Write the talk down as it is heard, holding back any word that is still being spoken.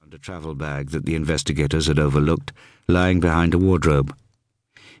found a travel bag that the investigators had overlooked lying behind a wardrobe.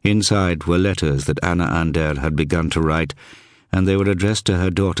 Inside were letters that Anna Ander had begun to write, and they were addressed to her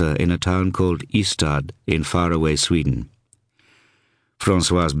daughter in a town called Ystad in faraway Sweden.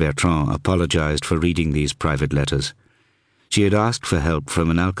 Françoise Bertrand apologized for reading these private letters. She had asked for help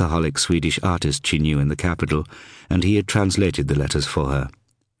from an alcoholic Swedish artist she knew in the capital, and he had translated the letters for her.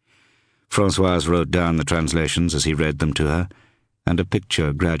 Françoise wrote down the translations as he read them to her, and a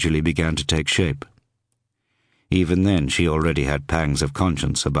picture gradually began to take shape. Even then she already had pangs of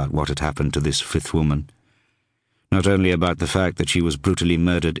conscience about what had happened to this fifth woman. Not only about the fact that she was brutally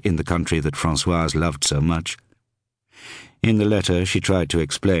murdered in the country that Françoise loved so much. In the letter she tried to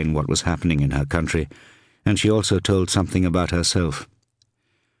explain what was happening in her country, and she also told something about herself.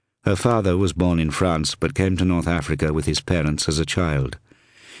 Her father was born in France but came to North Africa with his parents as a child.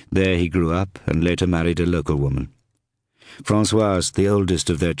 There he grew up and later married a local woman. Françoise, the oldest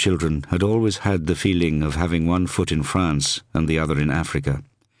of their children, had always had the feeling of having one foot in France and the other in Africa.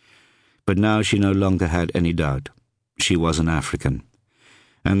 But now she no longer had any doubt. She was an African.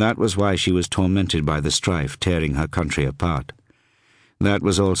 And that was why she was tormented by the strife tearing her country apart. That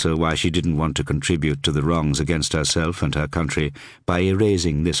was also why she didn't want to contribute to the wrongs against herself and her country by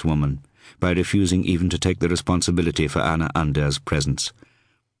erasing this woman, by refusing even to take the responsibility for Anna Ander's presence.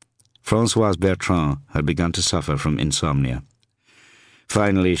 Françoise Bertrand had begun to suffer from insomnia.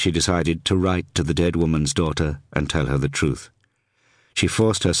 Finally, she decided to write to the dead woman's daughter and tell her the truth. She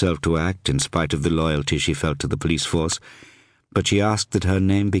forced herself to act in spite of the loyalty she felt to the police force, but she asked that her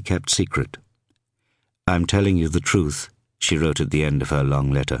name be kept secret. "I'm telling you the truth," she wrote at the end of her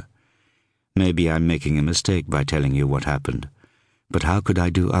long letter. "Maybe I'm making a mistake by telling you what happened, but how could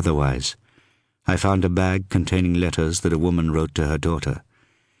I do otherwise? I found a bag containing letters that a woman wrote to her daughter.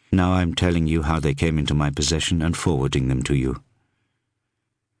 Now I'm telling you how they came into my possession and forwarding them to you."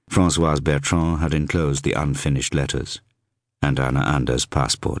 Françoise Bertrand had enclosed the unfinished letters, and Anna Ander's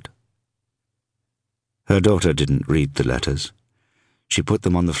passport. Her daughter didn't read the letters. She put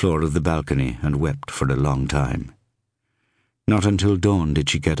them on the floor of the balcony and wept for a long time. Not until dawn did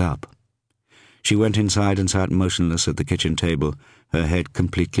she get up. She went inside and sat motionless at the kitchen table, her head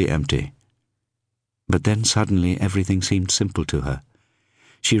completely empty. But then suddenly everything seemed simple to her.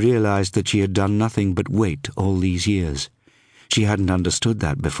 She realized that she had done nothing but wait all these years. She hadn't understood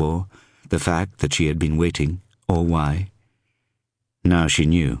that before, the fact that she had been waiting, or why. Now she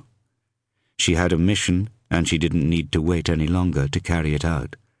knew. She had a mission, and she didn't need to wait any longer to carry it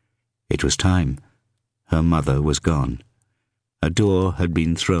out. It was time. Her mother was gone. A door had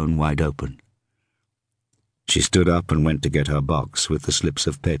been thrown wide open. She stood up and went to get her box with the slips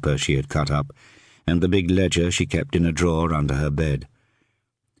of paper she had cut up, and the big ledger she kept in a drawer under her bed.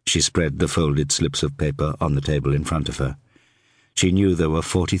 She spread the folded slips of paper on the table in front of her. She knew there were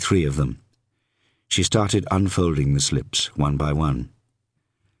 43 of them. She started unfolding the slips one by one.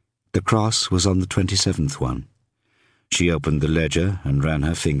 The cross was on the 27th one. She opened the ledger and ran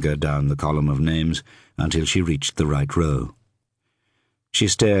her finger down the column of names until she reached the right row. She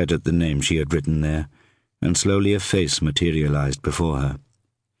stared at the name she had written there, and slowly a face materialized before her.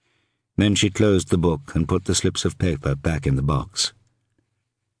 Then she closed the book and put the slips of paper back in the box.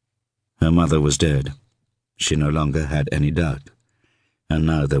 Her mother was dead. She no longer had any doubt, and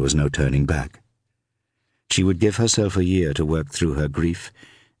now there was no turning back. She would give herself a year to work through her grief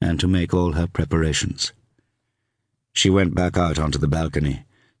and to make all her preparations. She went back out onto the balcony,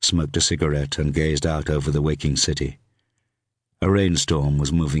 smoked a cigarette, and gazed out over the waking city. A rainstorm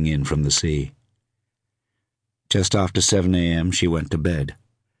was moving in from the sea. Just after 7 a.m. she went to bed.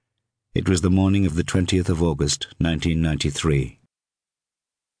 It was the morning of the 20th of August, 1993.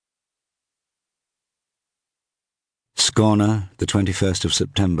 Skåne, the 21st of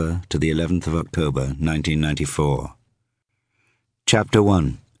September to the 11th of October, 1994. Chapter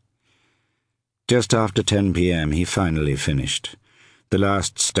 1. Just after 10 p.m. he finally finished. The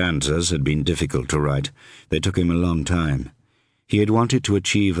last stanzas had been difficult to write. They took him a long time. He had wanted to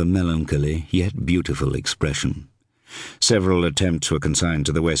achieve a melancholy, yet beautiful expression. Several attempts were consigned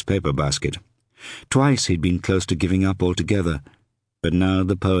to the waste paper basket. Twice he'd been close to giving up altogether, but now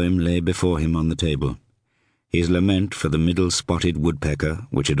the poem lay before him on the table. His lament for the middle-spotted woodpecker,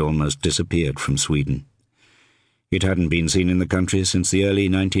 which had almost disappeared from Sweden. It hadn't been seen in the country since the early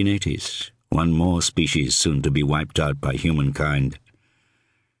 1980s, one more species soon to be wiped out by humankind.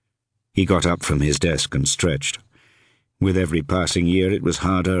 He got up from his desk and stretched. With every passing year it was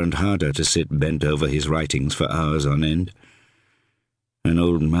harder and harder to sit bent over his writings for hours on end. An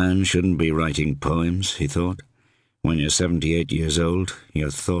old man shouldn't be writing poems, he thought. When you're 78 years old,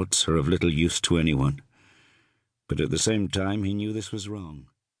 your thoughts are of little use to anyone. But at the same time he knew this was wrong.